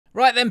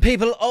Right then,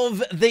 people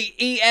of the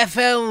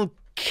EFL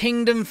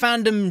Kingdom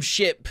fandom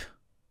ship,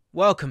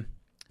 welcome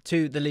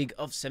to the League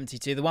of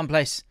 72, the one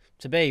place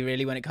to be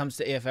really when it comes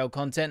to EFL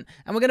content,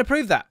 and we're going to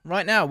prove that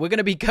right now. We're going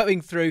to be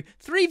going through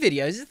 3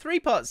 videos. It's a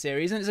 3-part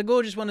series and it's a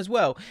gorgeous one as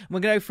well. And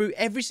we're going to go through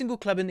every single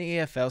club in the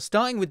EFL,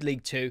 starting with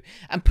League 2,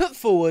 and put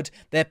forward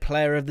their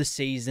player of the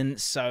season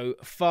so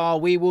far.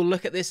 We will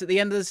look at this at the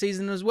end of the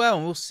season as well,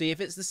 and we'll see if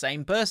it's the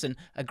same person.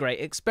 A great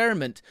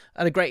experiment.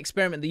 And a great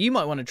experiment that you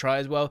might want to try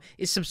as well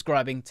is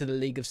subscribing to the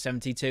League of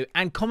 72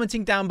 and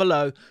commenting down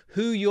below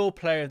who your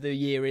player of the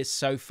year is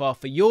so far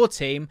for your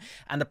team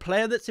and a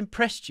player that's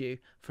impressed you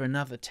for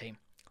another team.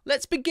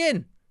 Let's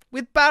begin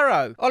with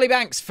Barrow. Ollie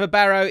Banks for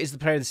Barrow is the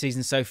player of the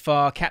season so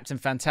far. Captain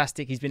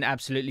fantastic. He's been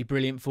absolutely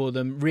brilliant for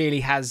them.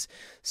 Really has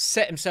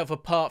set himself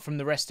apart from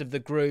the rest of the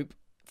group.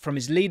 From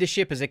his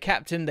leadership as a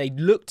captain, they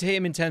look to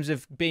him in terms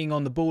of being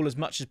on the ball as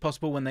much as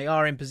possible when they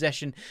are in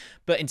possession,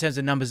 but in terms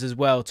of numbers as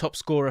well. Top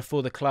scorer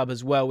for the club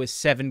as well with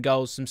 7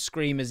 goals, some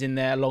screamers in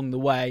there along the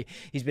way.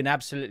 He's been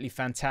absolutely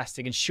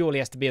fantastic and surely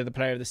has to be the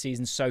player of the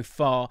season so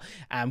far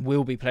and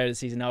will be player of the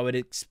season, I would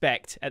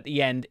expect, at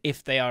the end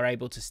if they are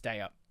able to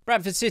stay up.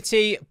 Bradford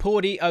City,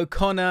 Pordy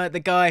O'Connor, the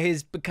guy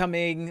is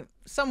becoming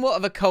somewhat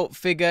of a cult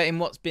figure in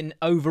what's been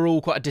overall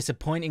quite a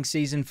disappointing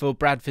season for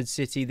Bradford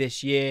City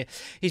this year.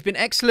 He's been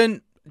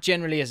excellent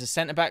generally as a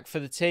centre-back for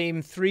the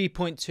team,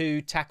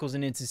 3.2 tackles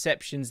and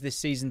interceptions this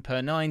season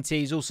per 90.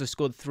 He's also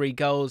scored 3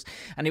 goals,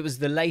 and it was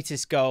the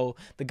latest goal,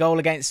 the goal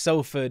against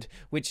Salford,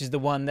 which is the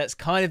one that's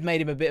kind of made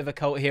him a bit of a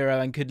cult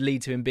hero and could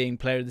lead to him being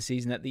player of the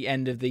season at the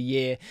end of the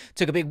year.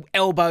 Took a big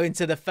elbow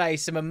into the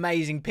face, some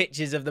amazing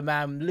pictures of the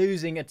man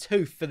losing a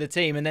tooth for the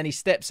team, and then he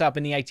steps up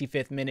in the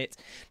 85th minute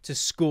to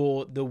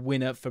score the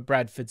winner for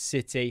Bradford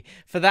City.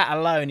 For that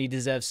alone, he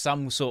deserves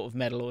some sort of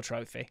medal or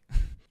trophy.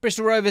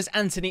 Bristol Rovers,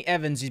 Anthony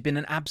Evans, has been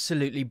an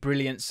absolutely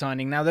brilliant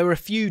signing. Now, there were a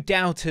few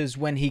doubters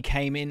when he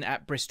came in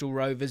at Bristol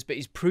Rovers, but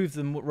he's proved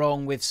them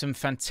wrong with some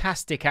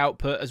fantastic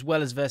output as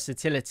well as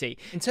versatility.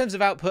 In terms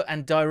of output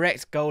and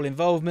direct goal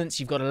involvements,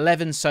 you've got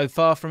 11 so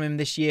far from him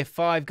this year,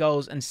 5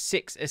 goals and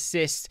 6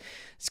 assists.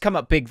 It's come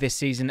up big this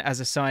season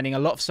as a signing. A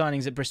lot of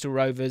signings at Bristol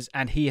Rovers,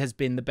 and he has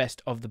been the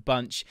best of the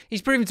bunch.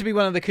 He's proven to be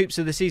one of the coops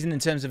of the season in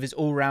terms of his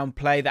all-round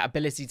play. That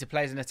ability to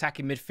play as an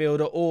attacking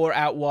midfielder or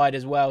out wide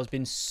as well has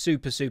been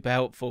super, super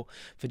helpful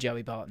for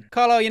Joey Barton.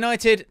 Carlisle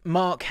United,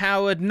 Mark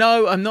Howard.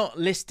 No, I'm not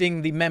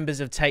listing the members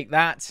of Take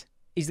That.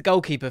 He's the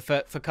goalkeeper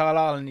for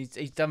Carlisle, and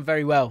he's done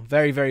very well,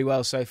 very, very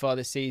well so far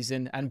this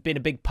season, and been a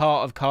big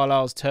part of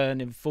Carlisle's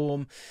turn in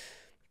form.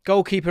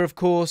 Goalkeeper, of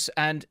course,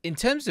 and in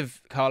terms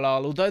of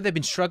Carlisle, although they've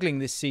been struggling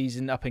this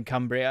season up in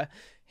Cumbria,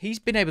 he's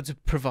been able to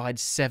provide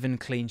 7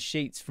 clean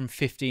sheets from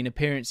 15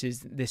 appearances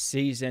this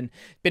season.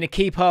 Been a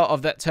key part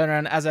of that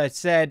turnaround, as I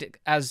said,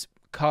 as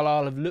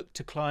Carlisle have looked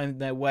to climb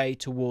their way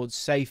towards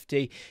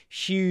safety.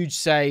 Huge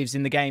saves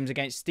in the games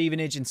against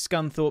Stevenage and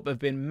Scunthorpe have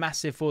been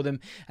massive for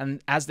them.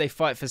 And as they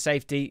fight for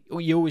safety,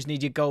 you always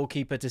need your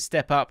goalkeeper to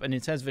step up. And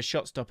in terms of a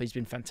shot stopper, he's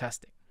been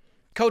fantastic.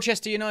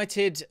 Colchester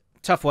United,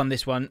 tough one,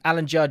 this one.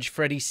 Alan Judge,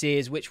 Freddie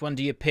Sears, which one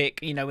do you pick?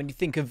 You know, when you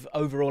think of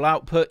overall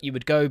output, you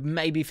would go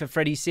maybe for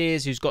Freddie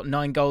Sears, who's got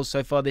 9 goals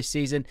so far this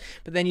season.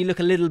 But then you look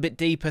a little bit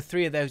deeper,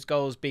 3 of those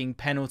goals being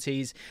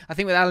penalties. I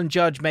think with Alan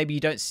Judge, maybe you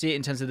don't see it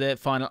in terms of the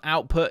final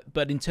output,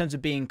 but in terms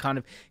of being kind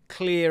of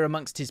clear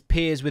amongst his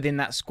peers within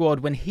that squad,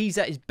 when he's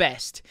at his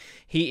best,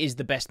 he is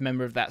the best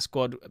member of that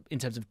squad in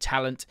terms of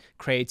talent,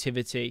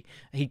 creativity.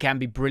 He can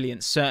be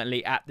brilliant,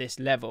 certainly at this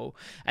level.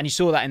 And you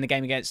saw that in the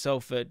game against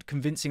Salford,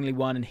 convincingly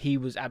won, and he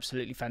was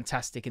absolutely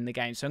fantastic in the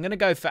game. So I'm going to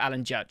go for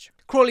Alan Judge.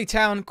 Crawley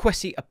Town,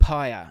 Kwesi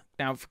Appiah.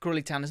 Now, for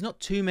Crawley Town, there's not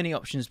too many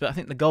options, but I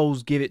think the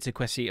goals give it to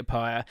Kwesi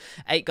Appiah.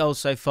 8 goals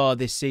so far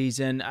this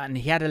season, and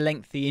he had a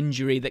lengthy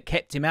injury that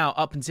kept him out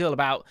up until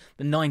about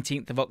the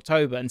 19th of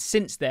October. And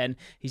since then,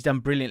 he's done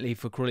brilliantly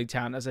for Crawley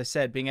Town. As I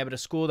said, being able to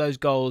score those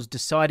goals,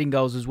 deciding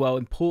goals as well,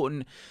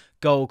 important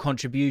goal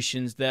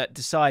contributions that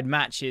decide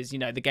matches. You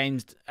know, the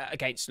games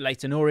against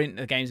Leyton Orient,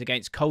 the games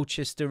against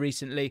Colchester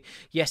recently.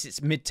 Yes,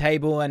 it's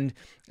mid-table and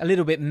a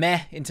little bit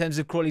meh in terms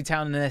of Crawley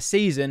Town and their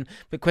season,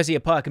 but Kwesi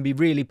Appiah can be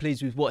really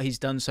pleased with what he's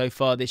done so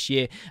far this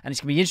year, and it's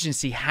going to be interesting to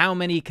see how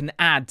many he can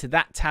add to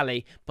that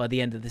tally by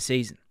the end of the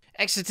season.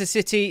 Exeter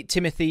City,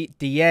 Timothy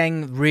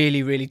Dieng,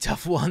 really, really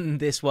tough one,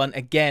 this one.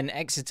 Again,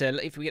 Exeter,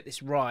 if we get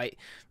this right,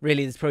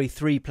 really there's probably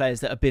 3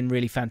 players that have been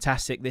really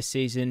fantastic this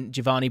season.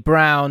 Giovanni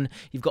Brown,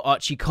 you've got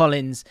Archie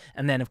Collins,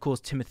 and then, of course,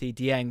 Timothy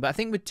Dieng. But I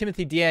think with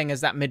Timothy Dieng as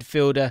that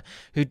midfielder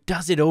who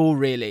does it all,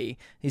 really,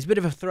 he's a bit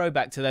of a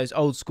throwback to those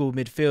old-school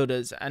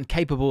midfielders and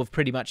capable of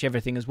pretty much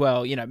everything as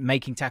well. You know,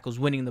 making tackles,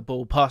 winning the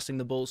ball, passing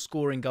the ball,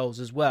 scoring goals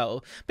as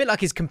well. A bit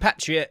like his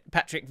compatriot,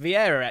 Patrick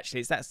Vieira,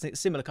 actually. It's that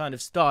similar kind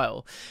of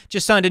style.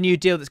 Just signed a new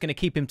deal that's going to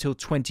keep him till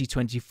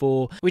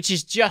 2024, which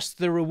is just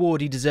the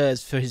reward he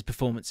deserves for his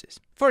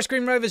performances. Forest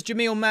Green Rovers,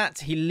 Jamil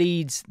Matt, he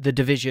leads the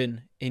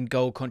division in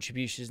goal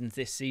contributions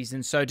this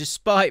season. So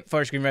despite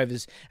Forest Green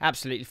Rovers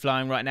absolutely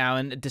flying right now,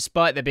 and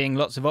despite there being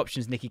lots of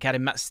options, Nicky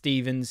Cadden, Matt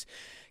Stevens,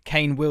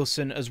 Kane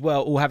Wilson as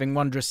well, all having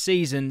wondrous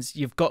seasons,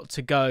 you've got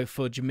to go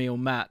for Jamil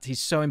Matt. He's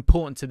so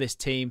important to this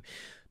team.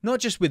 Not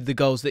just with the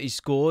goals that he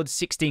scored,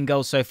 16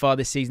 goals so far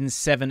this season,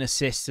 7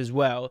 assists as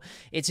well.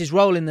 It's his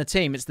role in the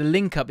team. It's the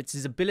link-up. It's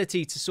his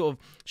ability to sort of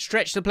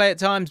stretch the play at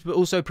times, but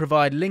also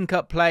provide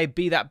link-up play,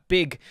 be that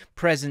big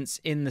presence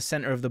in the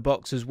centre of the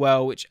box as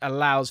well, which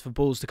allows for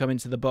balls to come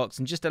into the box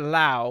and just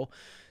allow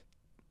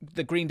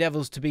the Green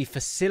Devils to be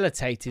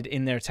facilitated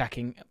in their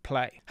attacking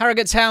play.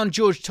 Harrogate Town,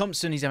 George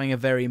Thompson, he's having a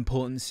very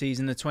important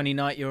season. The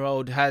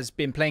 29-year-old has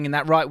been playing in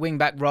that right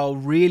wing-back role,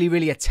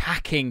 really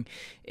attacking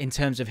in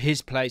terms of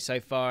his play so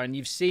far. And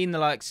you've seen the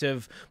likes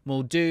of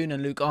Muldoon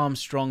and Luke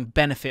Armstrong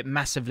benefit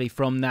massively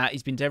from that.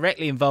 He's been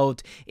directly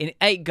involved in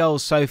 8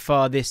 goals so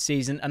far this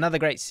season. Another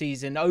great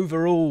season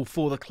overall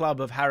for the club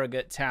of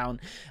Harrogate Town,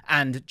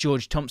 and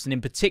George Thompson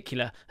in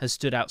particular has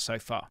stood out so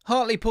far.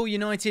 Hartlepool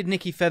United,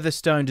 Nicky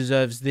Featherstone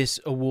deserves this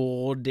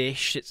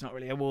award-ish. It's not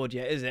really an award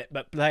yet, is it?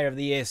 But Player of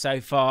the Year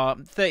so far.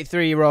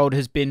 33-year-old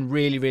has been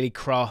really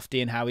crafty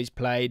in how he's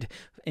played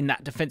in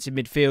that defensive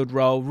midfield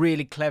role.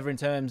 Really clever in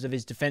terms of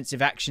his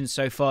defensive actions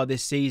so far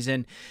this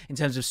season, in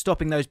terms of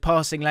stopping those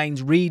passing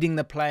lanes, reading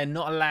the play and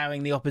not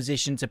allowing the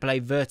opposition to play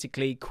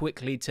vertically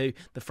quickly to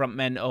the front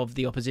men of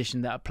the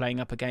opposition that are playing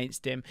up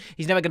against him.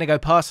 He's never going to go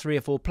past 3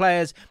 or 4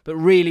 players, but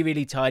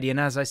really tidy. And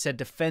as I said,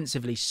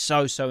 defensively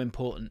so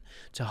important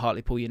to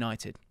Hartlepool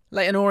United.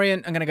 Leyton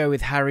Orient, I'm going to go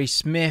with Harry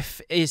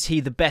Smith. Is he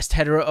the best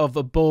header of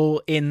a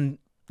ball in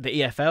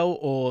the EFL,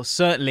 or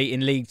certainly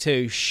in League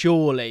Two?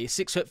 Surely.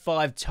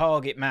 6'5"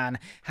 target man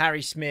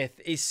Harry Smith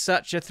is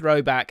such a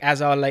throwback,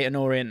 as are Leyton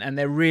Orient, and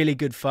they're really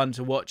good fun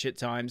to watch at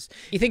times.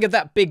 You think of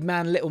that big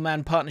man little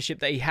man partnership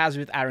that he has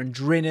with Aaron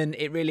Drinan.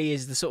 It really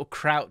is the sort of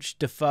Crouch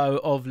Defoe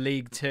of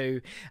League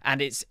Two,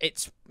 and it's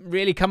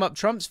really come up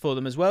trumps for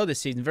them as well this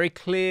season. Very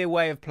clear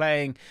way of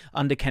playing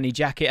under Kenny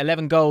Jackett.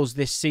 11 goals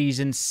this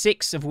season,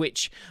 6 of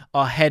which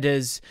are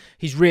headers.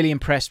 He's really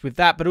impressed with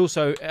that, but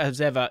also, as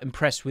ever,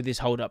 impressed with his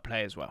hold-up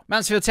play as well.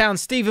 Mansfield Town,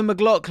 Stephen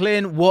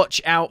McLaughlin. Watch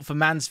out for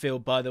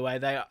Mansfield, by the way.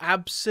 They are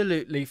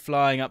absolutely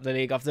flying up the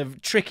league. After a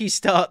tricky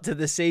start to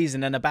the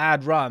season and a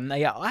bad run,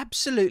 they are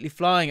absolutely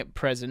flying at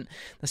present.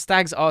 The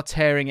Stags are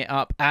tearing it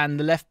up, and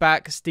the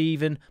left-back,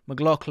 Stephen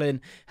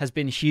McLaughlin, has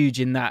been huge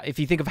in that. If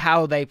you think of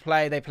how they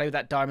play with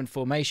that diamond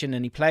formation,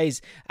 and he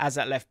plays as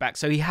that left back,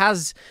 so he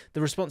has the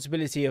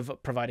responsibility of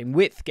providing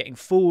width, getting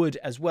forward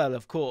as well,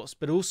 of course,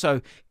 but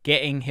also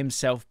getting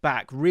himself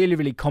back.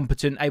 Really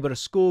competent, able to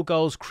score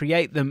goals,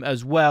 create them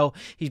as well.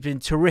 He's been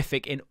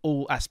terrific in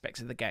all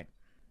aspects of the game.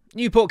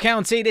 Newport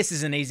County, this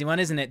is an easy one,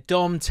 isn't it?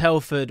 Dom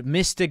Telford,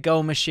 Mr.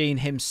 Goal Machine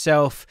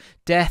himself.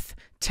 Death,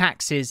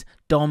 taxes,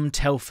 Dom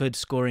Telford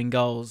scoring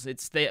goals.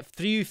 It's the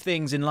few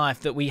things in life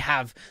that we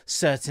have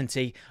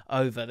certainty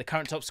over. The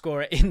current top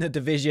scorer in the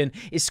division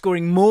is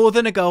scoring more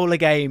than a goal a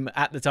game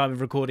at the time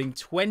of recording.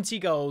 20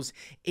 goals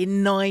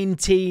in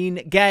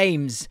 19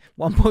 games.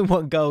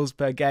 1.1 goals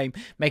per game,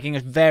 making a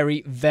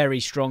very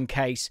strong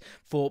case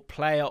for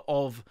player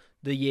of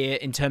the year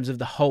in terms of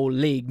the whole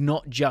league,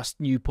 not just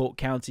Newport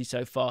County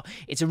so far.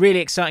 It's a really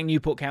exciting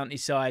Newport County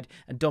side,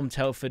 and Dom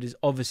Telford is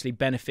obviously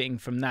benefiting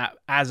from that,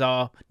 as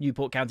are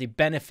Newport County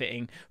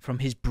benefiting from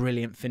his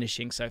brilliant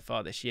finishing so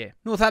far this year.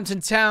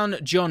 Northampton Town,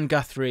 John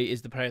Guthrie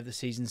is the player of the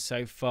season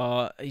so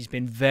far. He's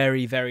been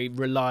very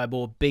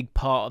reliable, a big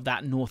part of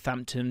that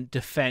Northampton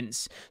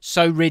defence.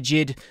 So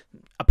rigid.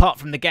 Apart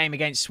from the game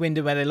against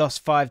Swindon where they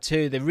lost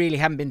 5-2, they really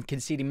haven't been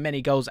conceding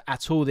many goals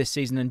at all this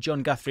season, and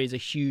John Guthrie is a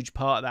huge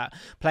part of that.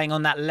 Playing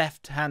on that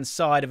left-hand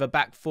side of a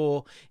back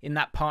four in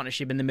that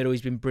partnership in the middle,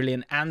 he's been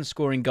brilliant, and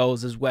scoring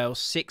goals as well.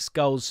 6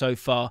 goals so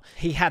far.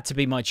 He had to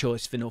be my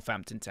choice for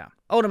Northampton Town.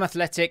 Oldham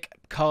Athletic,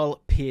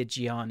 Carl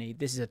Piergianni.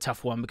 This is a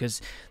tough one because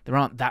there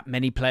aren't that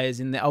many players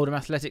in the Oldham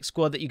Athletic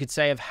squad that you could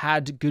say have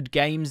had good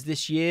games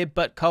this year,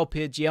 but Carl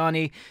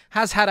Piergianni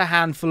has had a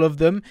handful of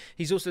them.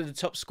 He's also the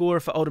top scorer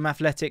for Oldham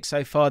Athletic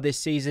so far this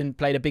season,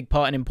 played a big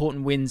part in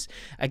important wins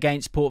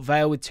against Port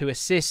Vale with 2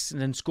 assists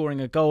and then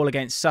scoring a goal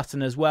against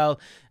Sutton as well,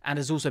 and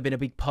has also been a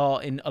big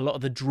part in a lot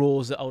of the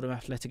draws that Oldham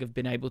Athletic have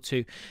been able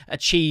to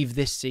achieve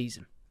this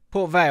season.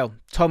 Port Vale,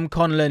 Tom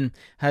Conlon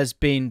has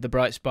been the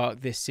bright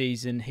spark this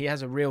season. He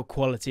has a real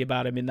quality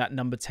about him in that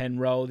number 10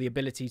 role, the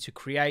ability to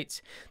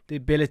create, the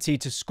ability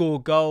to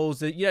score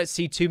goals. You don't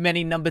see too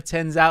many number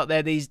 10s out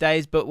there these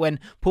days, but when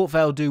Port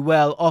Vale do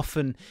well,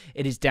 often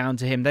it is down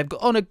to him. They've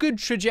got on a good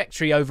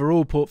trajectory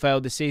overall, Port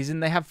Vale, this season.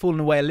 They have fallen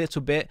away a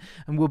little bit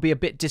and will be a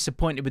bit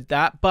disappointed with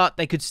that, but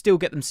they could still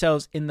get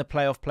themselves in the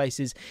playoff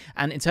places.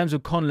 And in terms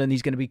of Conlon,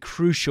 he's going to be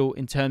crucial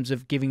in terms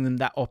of giving them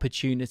that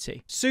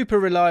opportunity. Super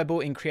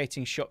reliable in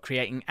creating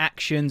creating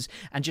actions,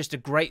 and just a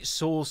great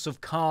source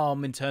of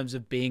calm in terms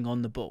of being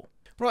on the ball.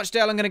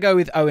 Rochdale, I'm going to go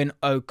with Owen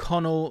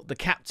O'Connell, the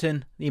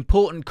captain, the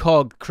important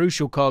cog,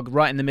 crucial cog,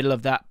 right in the middle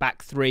of that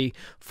back three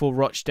for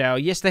Rochdale.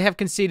 Yes, they have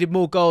conceded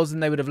more goals than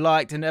they would have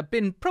liked and have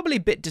been probably a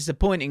bit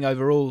disappointing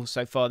overall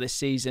so far this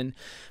season,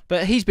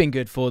 but he's been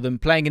good for them.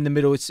 Playing in the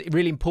middle, it's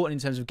really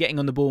important in terms of getting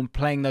on the ball and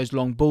playing those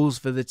long balls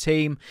for the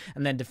team.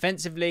 And then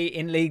defensively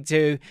in League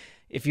Two,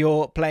 if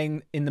you're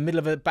playing in the middle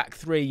of a back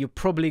three, you're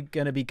probably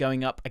going to be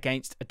going up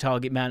against a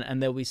target man,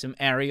 and there'll be some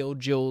aerial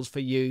duels for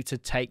you to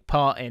take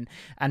part in.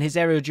 And his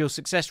aerial duel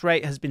success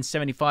rate has been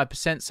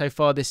 75% so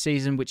far this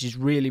season, which is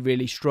really,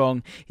 really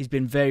strong. He's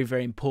been very,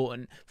 very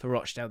important for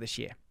Rochdale this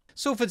year.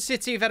 Salford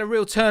City have had a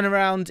real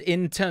turnaround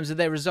in terms of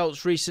their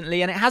results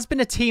recently, and it has been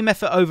a team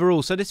effort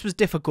overall, so this was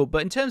difficult.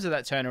 But in terms of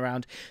that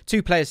turnaround,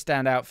 two players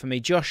stand out for me.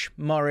 Josh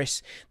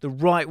Morris, the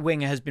right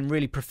winger, has been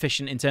really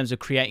proficient in terms of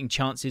creating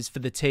chances for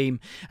the team.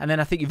 And then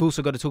I think you've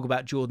also got to talk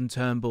about Jordan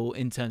Turnbull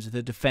in terms of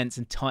the defence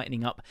and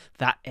tightening up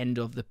that end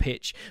of the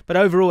pitch. But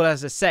overall,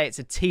 as I say, it's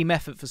a team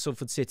effort for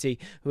Salford City,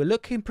 who are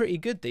looking pretty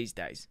good these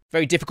days.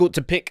 Very difficult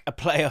to pick a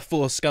player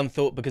for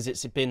Scunthorpe because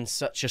it's been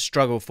such a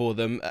struggle for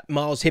them.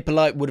 Miles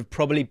Hippolyte would have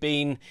probably been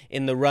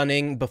in the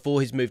running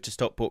before his move to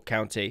Stockport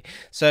County.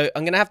 So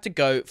I'm going to have to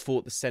go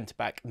for the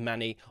centre-back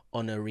Manny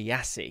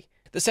Onoriassi.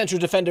 The central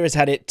defender has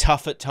had it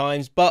tough at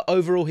times, but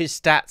overall his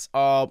stats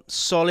are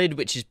solid,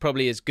 which is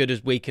probably as good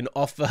as we can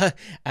offer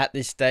at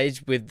this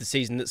stage with the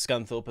season that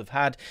Scunthorpe have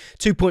had.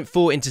 2.4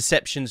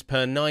 interceptions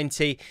per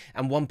 90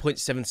 and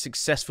 1.7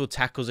 successful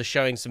tackles are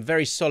showing some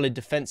very solid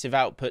defensive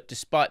output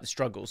despite the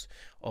struggles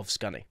of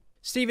Scunny.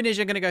 Stevenage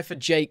are going to go for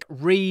Jake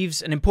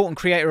Reeves, an important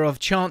creator of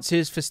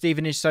chances for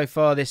Stevenage so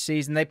far this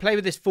season. They play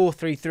with this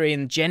 4-3-3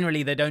 and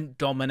generally they don't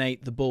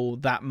dominate the ball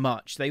that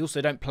much. They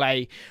also don't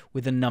play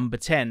with a number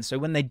 10. So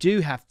when they do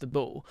have the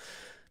ball,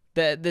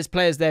 there's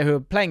players there who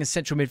are playing as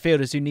central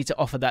midfielders who need to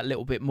offer that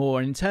little bit more.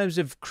 And in terms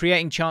of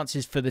creating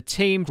chances for the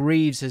team,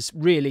 Reeves has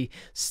really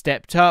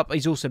stepped up.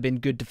 He's also been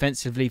good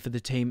defensively for the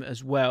team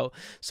as well.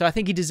 So I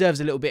think he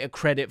deserves a little bit of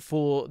credit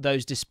for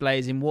those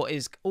displays in what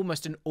is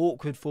almost an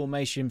awkward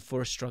formation for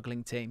a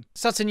struggling team.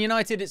 Sutton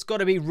United, it's got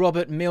to be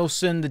Robert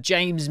Milson, the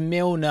James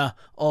Milner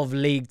of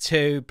League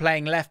Two,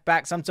 playing left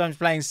back, sometimes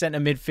playing centre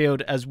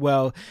midfield as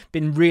well.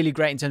 Been really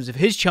great in terms of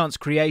his chance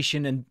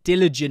creation and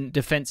diligent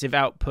defensive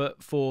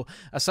output for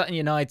a Sutton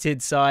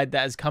United side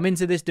that has come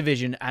into this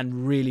division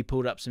and really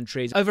pulled up some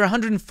trees. Over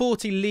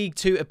 140 League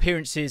Two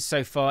appearances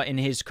so far in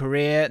his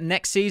career.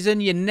 Next season,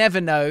 you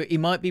never know, he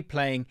might be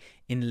playing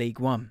in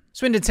League One.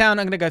 Swindon Town,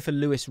 I'm going to go for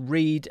Lewis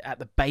Reed at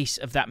the base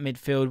of that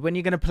midfield. When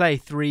you're going to play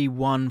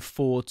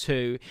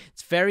 3-1-4-2,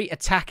 it's very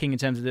attacking in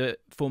terms of the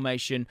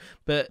formation,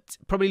 but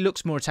probably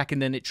looks more attacking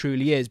than it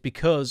truly is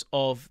because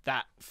of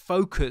that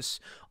focus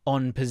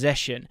on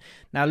possession.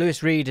 Now,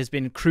 Lewis Reed has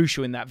been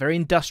crucial in that, very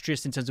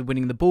industrious in terms of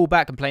winning the ball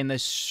back and playing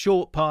those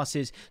short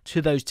passes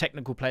to those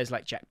technical players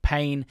like Jack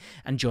Payne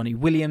and Johnny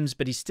Williams,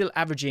 but he's still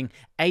averaging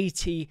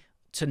 80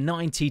 to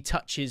 90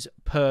 touches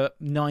per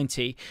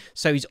 90.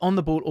 So he's on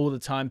the ball all the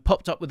time,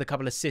 popped up with a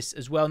couple of assists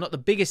as well. Not the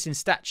biggest in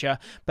stature,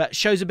 but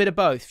shows a bit of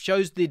both.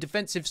 Shows the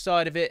defensive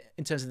side of it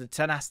in terms of the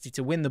tenacity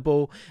to win the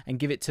ball and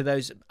give it to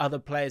those other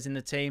players in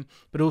the team,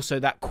 but also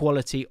that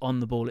quality on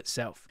the ball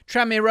itself.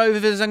 Tranmere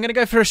Rovers, I'm going to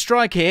go for a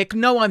strike here.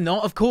 No, I'm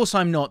not. Of course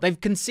I'm not.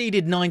 They've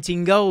conceded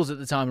 19 goals at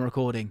the time of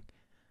recording.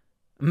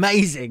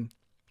 Amazing.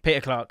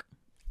 Peter Clark.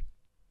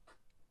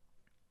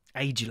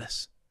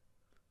 Ageless.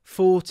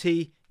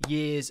 40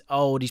 years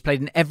old. He's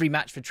played in every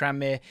match for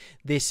Tranmere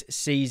this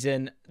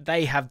season.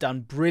 They have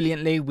done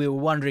brilliantly. We were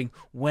wondering,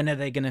 when are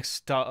they going to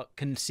start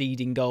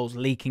conceding goals,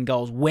 leaking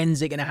goals?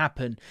 When's it going to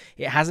happen?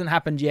 It hasn't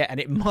happened yet, and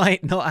it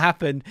might not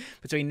happen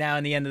between now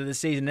and the end of the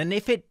season. And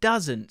if it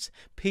doesn't,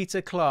 Peter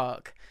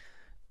Clark,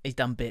 he's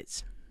done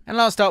bits. And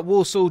last up,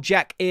 Walsall,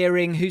 Jack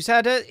Earing, he's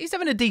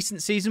having a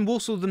decent season.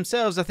 Walsall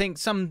themselves, I think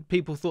some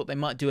people thought they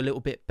might do a little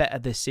bit better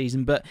this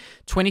season, but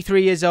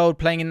 23 years old,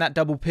 playing in that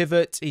double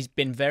pivot, he's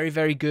been very,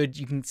 very good.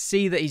 You can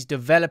see that he's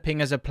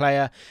developing as a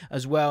player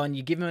as well, and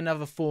you give him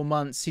another 4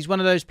 months, he's one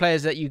of those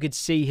players that you could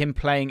see him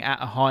playing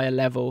at a higher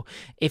level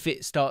if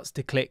it starts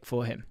to click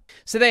for him.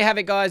 So there you have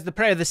it, guys, the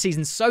player of the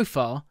season so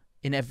far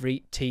in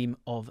every team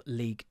of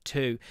League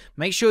Two.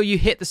 Make sure you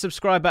hit the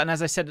subscribe button,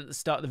 as I said at the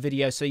start of the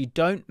video, so you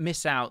don't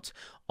miss out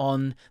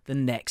on the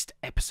next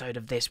episode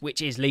of this, which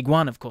is League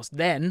One, of course.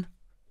 Then,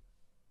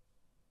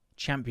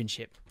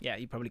 Championship. Yeah,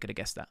 you probably could have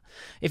guessed that.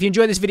 If you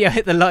enjoyed this video,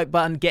 hit the like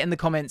button, get in the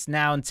comments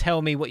now and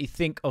tell me what you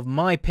think of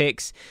my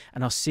picks,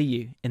 and I'll see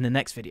you in the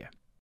next video.